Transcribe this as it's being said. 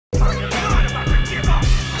Yo,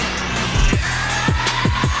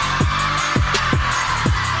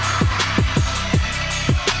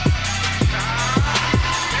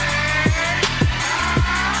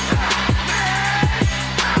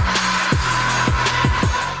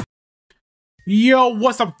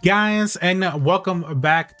 what's up guys, and welcome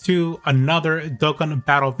back to another Dokkan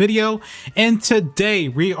battle video. And today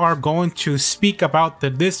we are going to speak about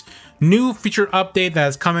this new feature update that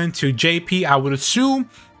is coming to JP. I would assume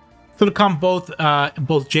it'll come both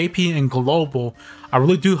JP and global. I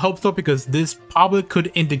really do hope so, because this probably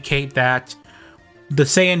could indicate that the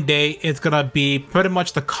Saiyan Day is gonna be pretty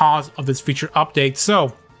much the cause of this feature update.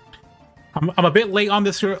 So I'm a bit late on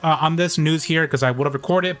this news here, because I would have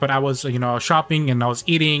recorded, but I was shopping and I was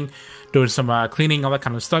eating, doing some cleaning, all that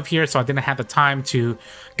kind of stuff here, so I didn't have the time to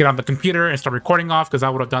get on the computer and start recording off, because I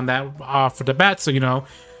would have done that for the bat. So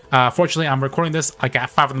fortunately I'm recording this like at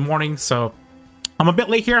 5 in the morning, so I'm a bit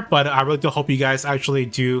late here, but I really do hope you guys actually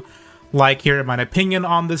do like hear my opinion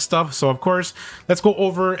on this stuff. So of course, let's go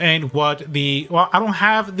over and I don't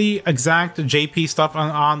have the exact JP stuff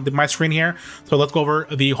on my screen here, so let's go over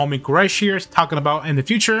the homie Quraysh here, talking about in the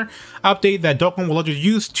future update that Dokkan will let you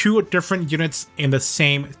use 2 different units in the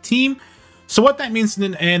same team. So what that means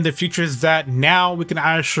in the future is that now we can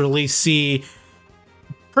actually see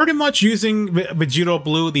pretty much using Vegito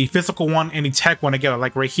Blue, the physical one, and the tech one together,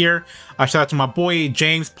 like right here. Shout out to my boy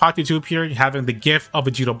James PopYouTube here, having the GIF of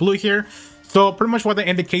Vegito Blue here. So pretty much what that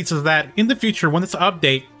indicates is that in the future, when this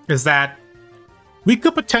update is that we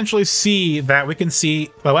could potentially see that we can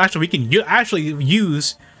actually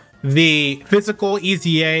use the physical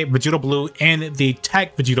EZA Vegito Blue and the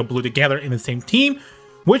tech Vegito Blue together in the same team,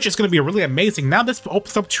 which is going to be really amazing. Now this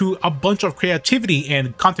opens up to a bunch of creativity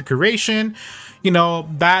and content creation,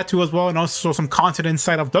 that too as well, and also some content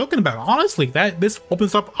inside of Dokkan Battle. Honestly, this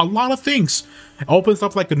opens up a lot of things. It opens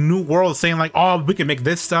up like a new world, saying like, oh, we can make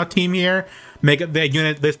this team here, make it the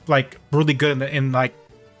unit this like really good and like,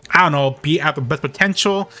 I don't know, be at the best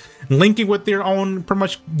potential, linking with their own pretty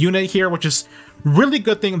much unit here, which is really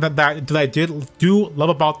good thing that I do love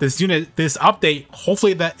about this unit, this update.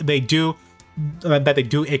 Hopefully that they do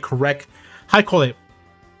a correct, an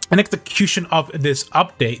execution of this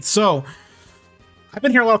update. So I've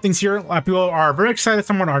been hearing a lot of things here. A lot of people are very excited,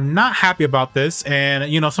 some are not happy about this,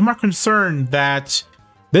 and some are concerned that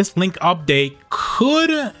this link update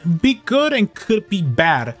could be good and could be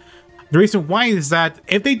bad. The reason why is that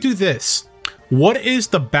if they do this, what is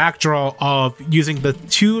the backdraw of using the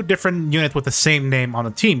 2 different units with the same name on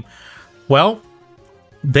the team? Well,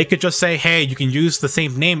 they could just say, hey, you can use the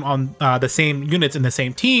same name on the same units in the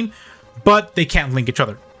same team, but they can't link each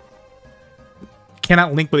other.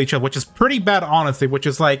 Cannot link with each other, which is pretty bad, honestly, which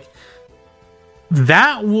is like,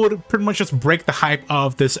 that would pretty much just break the hype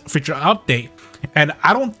of this feature update. And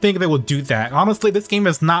I don't think they will do that. Honestly, this game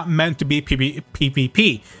is not meant to be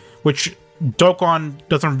PvP, which Dokkan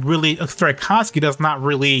doesn't really, Strikoski does not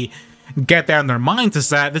really get that in their minds, is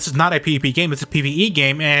that this is not a PvP game, it's a PvE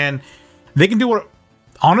game, and they can do what,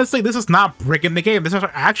 honestly, this is not breaking the game. This is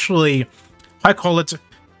actually,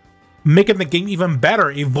 making the game even better,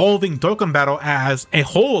 evolving Dokkan Battle as a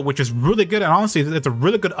whole, which is really good. And honestly, it's a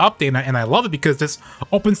really good update, and I love it, because this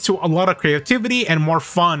opens to a lot of creativity and more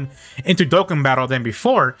fun into Dokkan Battle than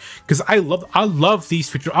before. Because I love these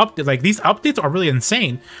feature updates. Like, these updates are really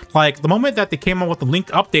insane. Like, the moment that they came out with the link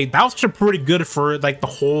update, that was actually pretty good for like the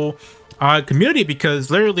whole community, because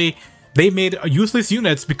literally they made useless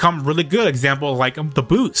units become really good. Example, like the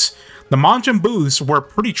boosts. The Manjin boosts were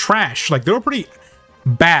pretty trash. Like, they were pretty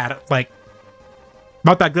bad, like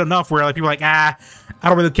not that good enough, where like people are like, I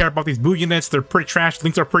don't really care about these boo units, they're pretty trash,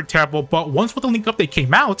 links are pretty terrible. But once with the link update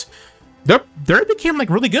came out, they became like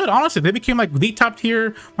really good. Honestly, they became like the top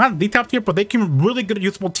tier, not the top tier, but they became really good,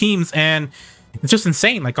 usable teams, and it's just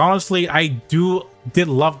insane. Like, honestly, I did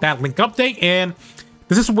love that link update, and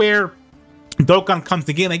this is where Dokkan comes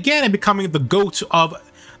again and becoming the GOAT of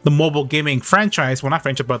the mobile gaming franchise. Well, not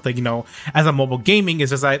franchise, but like, as a mobile gaming, is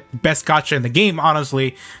just like best gacha in the game.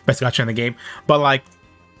 Honestly, best gacha in the game. But like,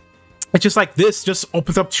 it's just like, this just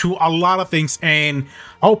opens up to a lot of things, and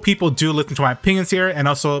I hope people do listen to my opinions here, and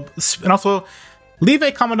also leave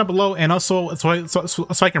a comment down below, and also so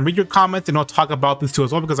I can read your comments and I'll talk about this too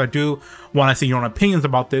as well, because I do want to see your own opinions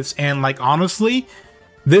about this. And like, honestly,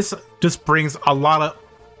 this just brings a lot of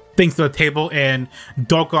things to the table, and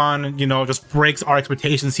Dokkan, just breaks our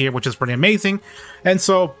expectations here, which is pretty amazing. And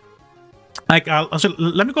so, like,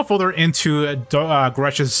 let me go further into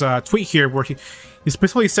Quraysh's tweet here, where he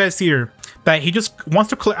specifically says here that he just wants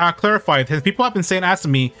to clarify. His people have been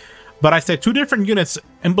asking me, but I said 2 different units,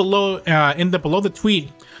 and below the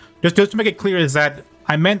tweet, just to make it clear, is that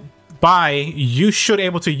I meant by you should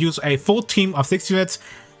able to use a full team of 6 units,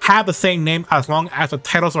 have the same name as long as the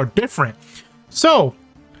titles are different. So,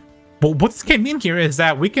 but what this can mean here is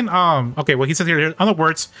that we can, okay, what he says here, in other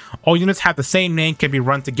words, all units have the same name, can be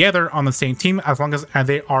run together on the same team as long as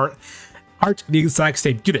they aren't the exact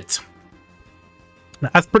same units.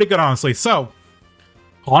 That's pretty good, honestly. So,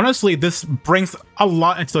 honestly, this brings a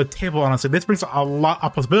lot into the table, honestly. This brings a lot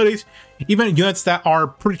of possibilities, even units that are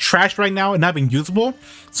pretty trash right now and not being usable.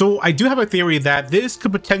 So, I do have a theory that this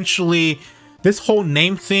could potentially, this whole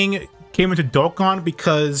name thing came into Dokkan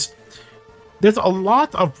because there's a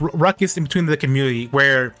lot of ruckus in between the community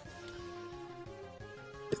where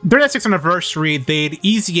during that 6th anniversary, they'd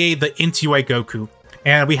EZA the Int UI Goku,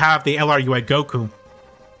 and we have the LR UI Goku.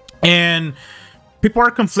 And people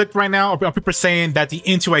are conflicted right now, or people are saying that the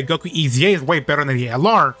Int UI Goku EZA is way better than the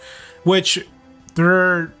LR, which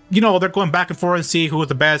they're, you know, they're going back and forth and see who is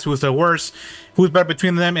the best, who is the worst, who's better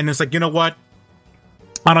between them. And it's like, you know what?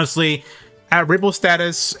 Honestly, at Rainbow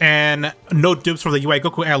status and no dupes for the UI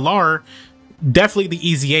Goku LR, definitely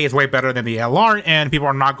the EZA is way better than the LR, and people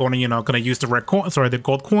are not going to, you know, use the red coins or the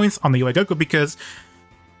gold coins on the UI Goku because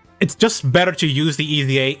it's just better to use the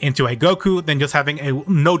EZA into a Goku than just having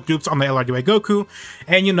no dupes on the LR UI Goku.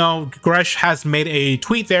 And, you know, Gresh has made a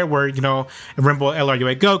tweet there where, you know, Rainbow LR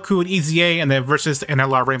UI Goku and EZA and then versus an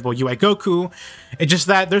LR Rainbow UI Goku. It's just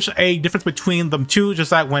that there's a difference between them two,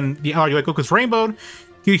 just that when the LR UI Goku is rainbowed,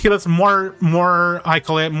 he does I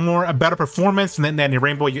call it a better performance than the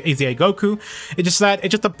Rainbow EZA Goku. It's just that it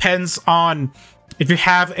just depends on if you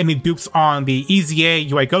have any dupes on the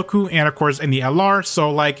EZA UI Goku and of course in the LR.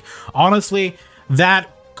 So like honestly,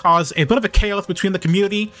 that caused a bit of a chaos between the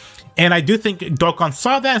community, and I do think Dokkan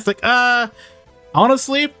saw that. It's like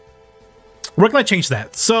honestly, we're gonna change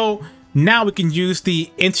that. So now we can use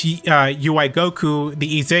the Int UI Goku,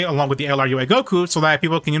 the EZA, along with the LR UI Goku, so that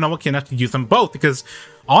people can, you know, can actually use them both. Because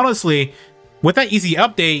honestly, with that easy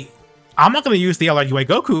update, I'm not going to use the LR UI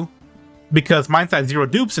Goku because mine's at 0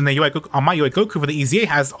 dupes, and the UI Goku, on my UI Goku for the EZA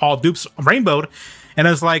has all dupes rainbowed. And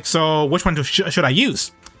it's like, so which one should I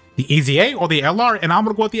use? The EZA or the LR? And I'm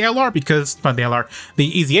going to go with the LR because, not the LR,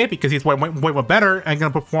 the EZA because he's way more better and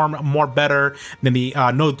going to perform more better than the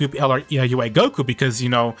no dupe LR UI Goku because, you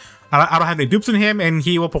know, I don't have any dupes in him, and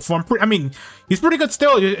he will perform I mean, he's pretty good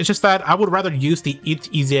still. It's just that I would rather use the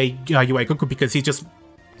EZA UI Goku because he just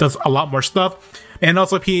does a lot more stuff. And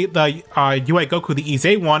also, the UI Goku, the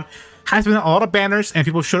EZA one, has been a lot of banners, and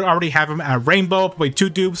people should already have him at Rainbow, play 2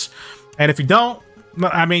 dupes. And if you don't,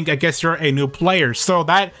 I mean, I guess you're a new player. So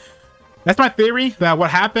that's my theory that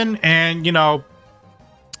what happened, and you know.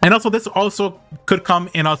 And also, this also could come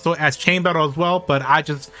in also as chain battle as well, but I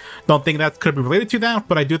just don't think that could be related to that.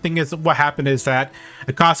 But I do think is what happened is that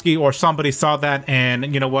Akatsuki or somebody saw that,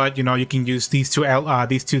 and you know what, you know, you can use these two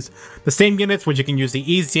the same units, which you can use the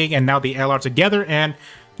EZA and now the LR together, and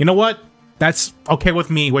you know what, that's okay with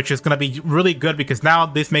me, which is gonna be really good because now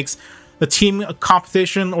this makes the team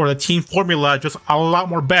competition or the team formula just a lot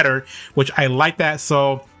more better, which I like that.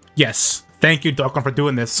 So yes, thank you Dokkan for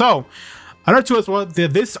doing this. So. Another two as well,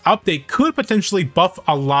 this update could potentially buff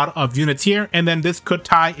a lot of units here, and then this could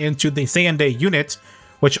tie into the Saiyan Day unit,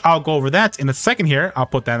 which I'll go over that in a second here. I'll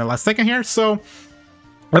put that in the last second here. So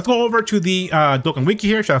let's go over to the Dokkan Wiki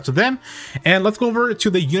here, shout out to them, and let's go over to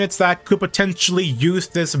the units that could potentially use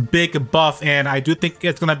this big buff, and I do think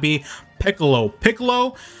it's going to be Piccolo.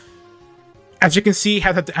 Piccolo, as you can see,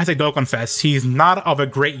 has a Dokkan Fest. He's not of a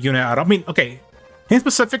great unit. I mean, okay, him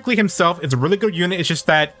specifically himself is a really good unit. It's just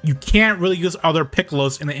that you can't really use other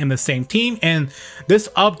Piccolos in the same team, and this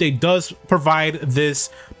update does provide this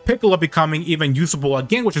Piccolo becoming even usable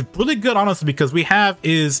again, which is really good, honestly, because we have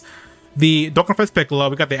is the Dokkan Fest Piccolo,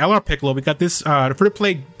 we got the LR Piccolo, we got this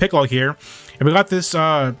free-to-play Piccolo here, and we got this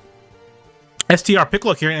STR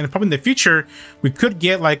Piccolo here, and probably in the future we could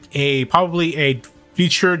get like probably a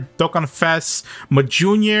featured Dokkan Fest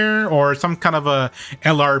Junior or some kind of a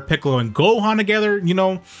LR Piccolo and Gohan together, you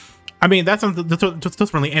know. I mean, that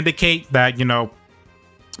doesn't really indicate that, you know,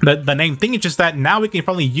 the name thing. It's just that now we can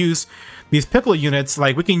probably use these Piccolo units.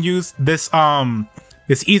 Like we can use this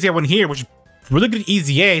this EZA one here, which is really good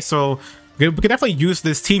EZA. So we can definitely use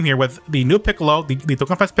this team here with the new Piccolo, the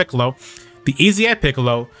Dokkan Fest Piccolo, the EZA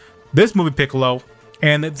Piccolo, this movie Piccolo,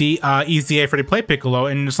 and the EZA free-to-play Piccolo,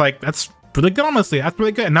 and it's like that's really good, honestly. That's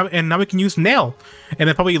really good. And now we can use Nail, and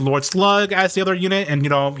then probably Lord Slug as the other unit, and you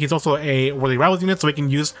know, he's also a Worthy Rivals unit, so we can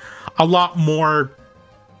use a lot more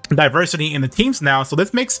diversity in the teams now. So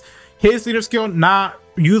this makes his leader skill not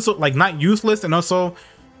useless, and also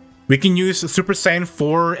we can use Super Saiyan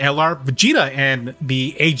 4 LR Vegeta and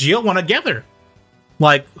the AGL one together.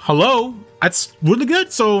 Like, hello, that's really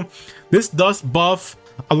good. So this does buff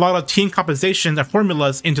a lot of team compositions and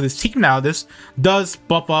formulas into this team now. This does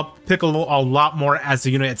buff up Piccolo a lot more as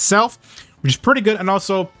the unit itself, which is pretty good. And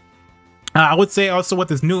also, I would say also with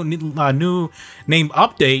this new name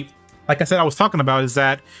update, like I said, I was talking about, is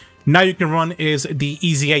that now you can run is the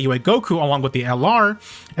EZA UI Goku along with the LR,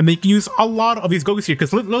 and then you can use a lot of these Gokus here,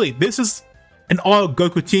 because literally this is an all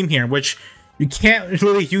Goku team here, which you can't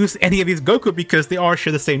really use any of these Goku because they all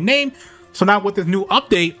share the same name. So now with this new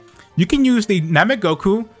update, you can use the Namek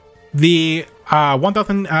Goku, the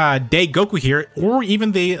 1000 day Goku here, or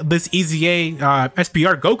even this EZA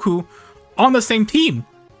SPR Goku on the same team,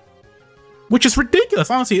 which is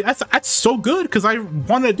ridiculous. Honestly, that's so good, because I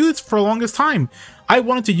wanted to do this for the longest time. I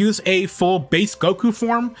wanted to use a full base Goku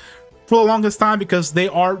form for the longest time, because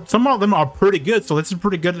some of them are pretty good. So this is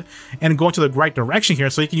pretty good and going to the right direction here.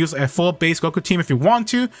 So you can use a full base Goku team if you want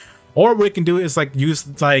to, or what you can do is like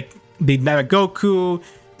use like the Namek Goku,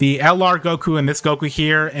 the LR Goku, and this Goku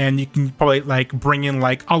here, and you can probably like bring in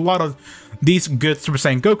like a lot of these good Super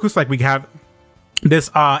Saiyan Gokus. Like we have this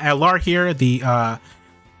LR here, the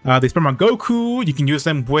Sperma Goku. You can use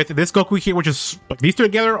them with this Goku here, which is these two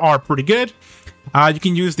together are pretty good. You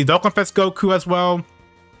can use the Dokkan Fest Goku as well.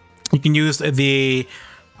 You can use the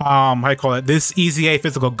how do you call it, this EZA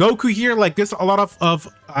physical Goku here. Like there's a lot of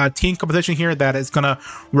team composition here that is gonna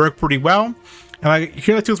work pretty well. And like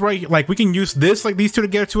here too is right, like we can use this, like these two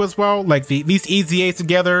together too as well, like these EZAs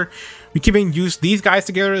together. We can even use these guys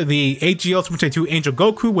together, the AGL Super Saiyan 2 Angel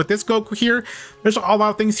Goku with this Goku here. There's a lot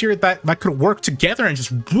of things here that could work together and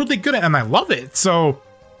just really good, and I love it. So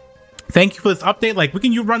thank you for this update. Like we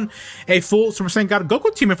can run a full Super Saiyan God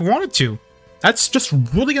Goku team if we wanted to. That's just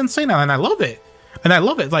really insane, and I love it. And I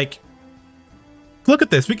love it. Like, look at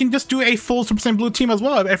this. We can just do a full Super Saiyan Blue team as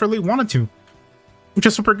well if I really wanted to, which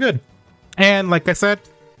is super good. And like I said,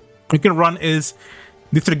 you can run these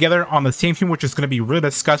two together on the same team, which is going to be really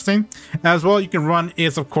disgusting. As well, you can run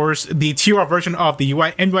of course, the TR version of the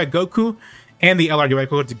NUI Goku and the LR UI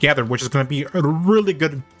Goku together, which is going to be a really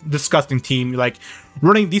good, disgusting team. Like,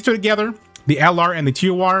 running these two together, the LR and the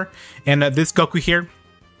TR, and this Goku here,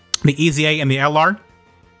 the EZA and the LR,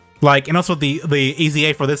 like, and also the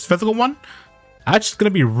EZA for this physical one. That's just going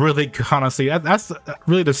to be really good, honestly. That's a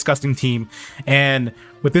really disgusting team. And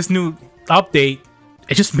with this new update,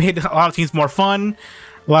 it just made a lot of teams more fun,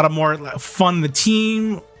 a lot of more fun in the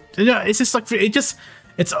team. You know, it's just like,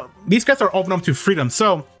 these guys are open up to freedom.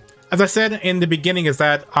 So as I said in the beginning, is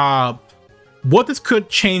that what this could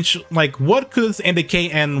change, like what could this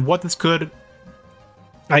indicate, and what this could,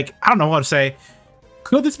 like, I don't know what to say.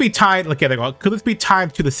 Could this be tied, like, yeah, there you go. Could this be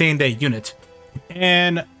tied to the same day unit?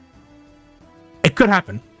 And it could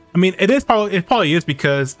happen. I mean, it probably is,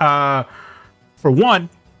 because for one,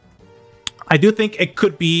 I do think it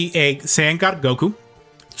could be a Saiyan God Goku,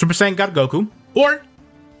 Super Saiyan God Goku, or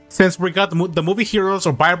since we got the movie heroes,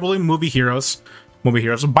 or Bio Broly movie heroes, or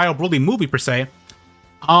Bio Broly movie per se,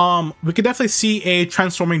 we could definitely see a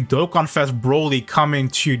transforming Dokkan Fest Broly coming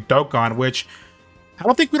to Dokkan, which I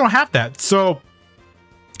don't think we don't have that. So,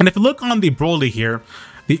 and if you look on the Broly here,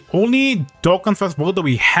 the only Dokkan Fest Broly that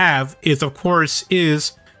we have is, of course,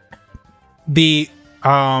 is the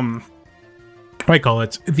what do you call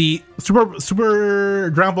it? The Super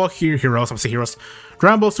Dragon Ball heroes. I'm saying heroes.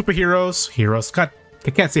 Dragon Ball Super heroes. God, I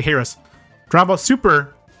can't say heroes. Dragon Ball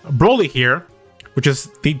Super Broly here, which is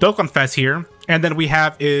the Dokkan Fest here, and then we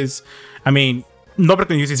have is, I mean, nobody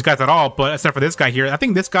can use these guys at all, but except for this guy here. I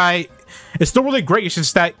think this guy is still really great. It's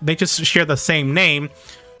just that they just share the same name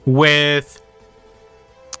with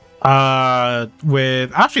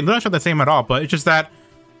actually they're not the same at all, but it's just that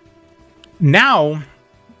now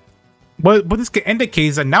what this can indicate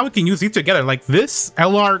is that now we can use these together, like this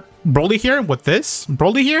LR Broly here with this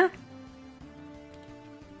Broly here.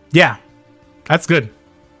 Yeah, that's good.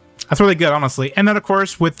 That's really good, honestly. And then of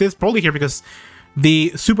course with this Broly here, because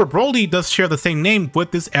the Super Broly does share the same name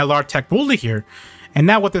with this LR Tech Broly here. And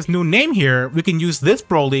now with this new name here, we can use this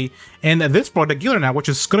Broly and this Broly together now, which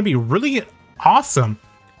is going to be really awesome.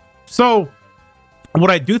 So what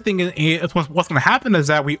I do think is what's going to happen is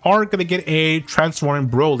that we are going to get a transforming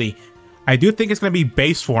Broly. I do think it's going to be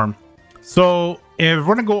base form. So if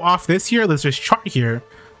we're going to go off this here, let's just chart here.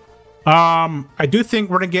 I do think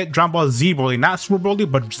we're going to get Dragon Ball Z Broly, not Super Broly,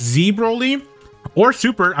 but Z Broly or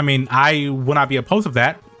Super. I mean, I would not be opposed to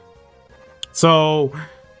that. So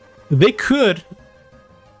they could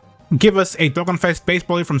give us a Dokkan Fest base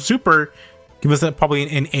Broly from Super, give us probably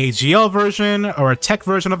an AGL version or a tech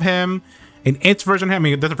version of him, an int version of him. I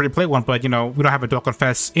mean, it doesn't really play one, but you know, we don't have a Dokkan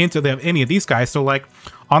Fest into any of these guys. So like,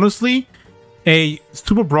 honestly, a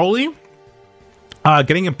Super Broly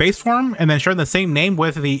getting a base form and then sharing the same name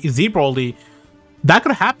with the Z Broly. That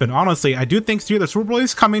could happen, honestly. I do think the Super Broly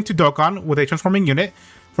is coming to Dokkan with a transforming unit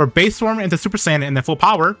for base form into Super Saiyan and then full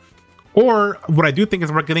power. Or what I do think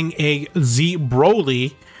is we're getting a Z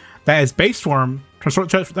Broly that is base form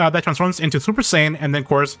that transforms into Super Saiyan, and then of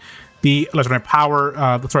course the legendary power,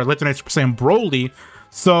 legendary Super Saiyan Broly.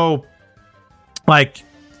 So, like,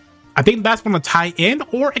 I think that's going to tie in,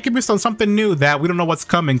 or it could be something new that we don't know what's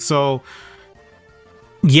coming. So,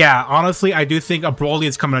 yeah, honestly, I do think a Broly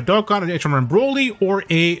is coming to Dokkan, an Ultraman Broly, or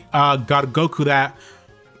a God Goku that,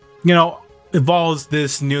 you know, evolves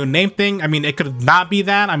this new name thing. I mean, it could not be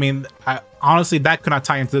that. I mean, honestly, that could not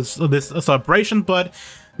tie into this celebration, but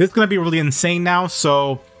this is going to be really insane now.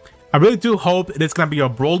 So I really do hope it's going to be a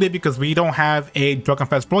Broly, because we don't have a Dokkan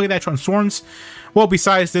Fest Broly that transforms, well,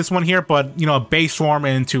 besides this one here, but, you know, a base form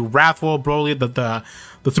into Wrathful Broly,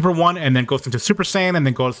 the super one, and then goes into Super Saiyan, and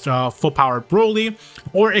then goes to full power Broly.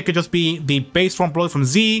 Or it could just be the base form Broly from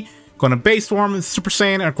Z, going to base form Super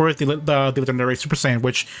Saiyan, and of course the legendary Super Saiyan,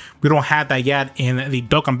 which we don't have that yet in the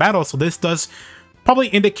Dokkan battle. So this does probably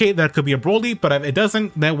indicate that it could be a Broly, but if it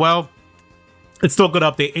doesn't, then, well, it's still a good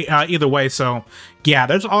update either way. So yeah,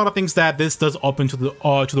 there's a lot of things that this does open to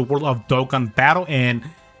the world of Dokkan battle, and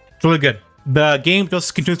it's really good. The game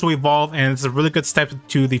just continues to evolve, and it's a really good step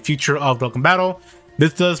to the future of Dokkan battle.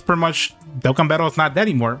 This does pretty much, Dokkan battle is not dead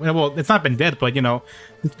anymore. Well, it's not been dead, but, you know,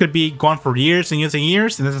 this could be gone for years and years and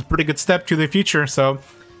years, and this is a pretty good step to the future. So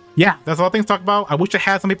yeah, that's all things to talk about. I wish I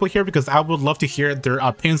had some people here, because I would love to hear their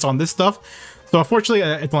opinions on this stuff. So unfortunately,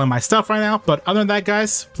 it's only my stuff right now. But other than that,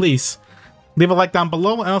 guys, please leave a like down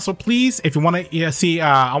below, and also please, if you want to see,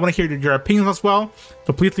 I want to hear your opinions as well.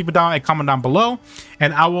 So please leave it down a comment down below,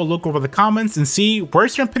 and I will look over the comments and see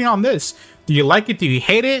where's your opinion on this. Do you like it? Do you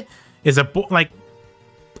hate it? Is it like?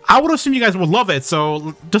 I would assume you guys would love it.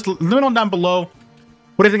 So just let me know down below.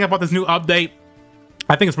 What do you think about this new update?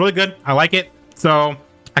 I think it's really good. I like it. So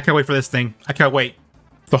I can't wait for this thing. I can't wait.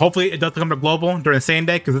 So hopefully it does come to global during the same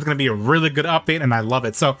day, because it's going to be a really good update, and I love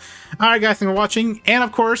it. So, all right, guys, thanks for watching. And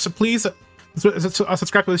of course, please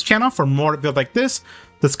subscribe to this channel for more videos like this,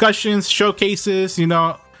 discussions, showcases, you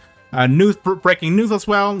know, breaking news as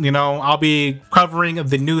well. You know, I'll be covering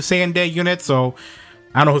the new Saiyan Day unit, so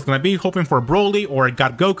I don't know who's gonna be, hoping for a Broly or a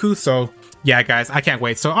God Goku. So yeah, guys, I can't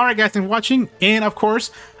wait. So all right, guys, thanks for watching, and of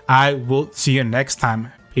course, I will see you next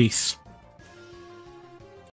time. Peace.